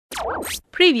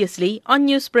Previously on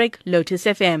Newsbreak, Lotus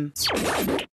FM.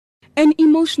 An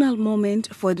emotional moment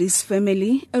for this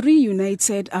family,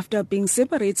 reunited after being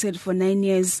separated for 9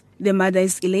 years. The mother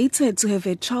is elated to have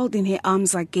a child in her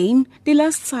arms again. The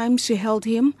last time she held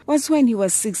him was when he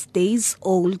was 6 days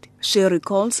old. She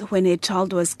recalls when her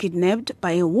child was kidnapped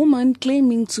by a woman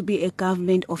claiming to be a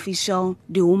government official.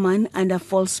 The woman, under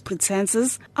false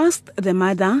pretenses, asked the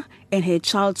mother and her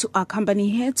child to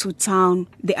accompany her to town.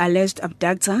 The alleged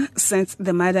abductor sent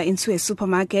the mother into a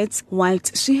supermarket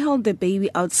whilst she held the baby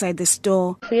outside the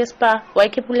store. She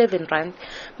gave me 11 rand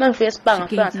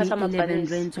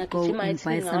to go and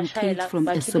buy some cake from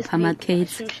a supermarket.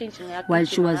 While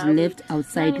she was left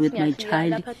outside with my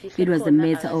child, it was a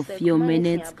matter of few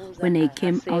minutes. When I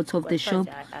came out of the shop,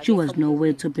 she was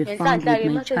nowhere to be found with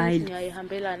my child.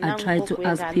 I tried to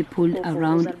ask people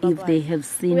around if they have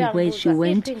seen where she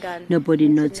went. Nobody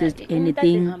noticed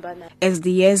anything. As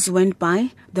the years went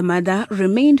by, the mother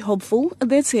remained hopeful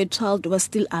that her child was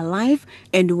still alive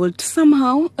and would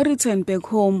somehow return back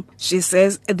home. She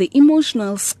says the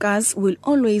emotional scars will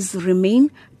always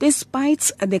remain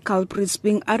despite the culprits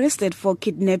being arrested for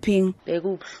kidnapping.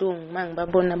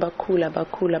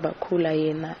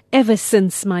 Ever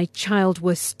since my child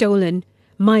was stolen,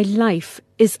 my life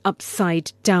is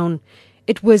upside down.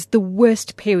 It was the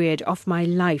worst period of my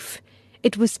life.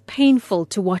 It was painful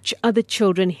to watch other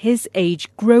children his age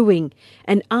growing,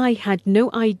 and I had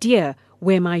no idea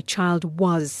where my child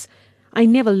was. I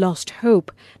never lost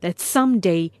hope that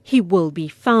someday he will be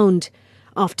found.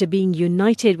 After being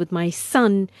united with my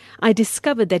son, I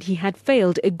discovered that he had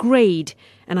failed a grade,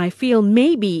 and I feel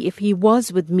maybe if he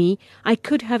was with me, I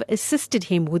could have assisted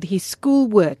him with his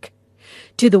schoolwork.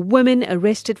 To the woman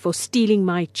arrested for stealing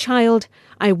my child,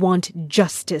 I want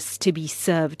justice to be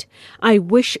served. I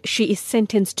wish she is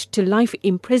sentenced to life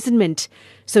imprisonment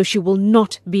so she will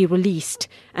not be released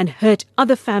and hurt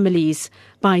other families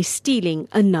by stealing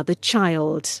another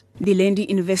child. The lengthy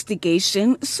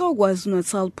investigation saw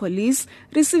KwaZulu-Natal police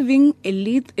receiving a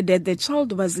lead that the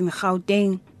child was in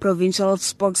Gauteng. Provincial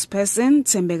spokesperson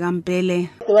Mpele.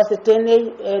 There was a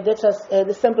DNA that was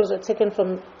the samples were taken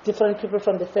from different people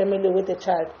from the family with the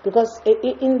child, because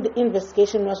in the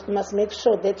investigation we must make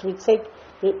sure that we take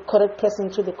the correct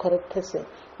person to the correct person.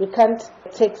 We can't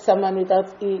take someone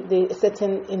without the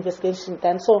certain investigation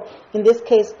done. So in this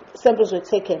case, samples were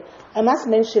taken. I must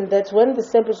mention that when the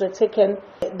samples were taken,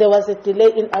 there was a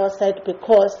delay in our side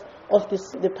because of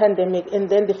the pandemic, and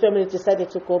then the family decided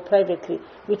to go privately,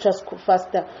 which was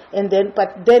faster.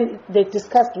 But then they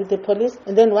discussed with the police,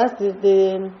 and then once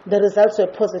the results were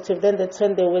positive, then they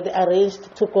were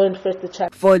arranged to go and fetch the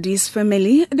child. For this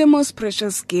family, the most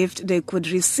precious gift they could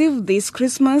receive this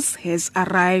Christmas has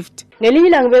arrived.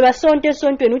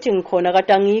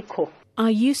 I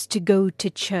used to go to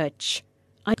church.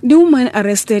 The woman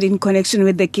arrested in connection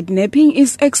with the kidnapping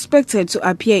is expected to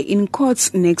appear in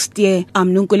courts next year.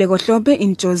 I'm Nonkululeko Hlophe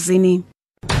in Jozini.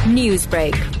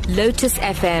 Newsbreak, Lotus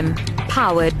FM,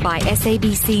 powered by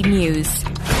SABC News.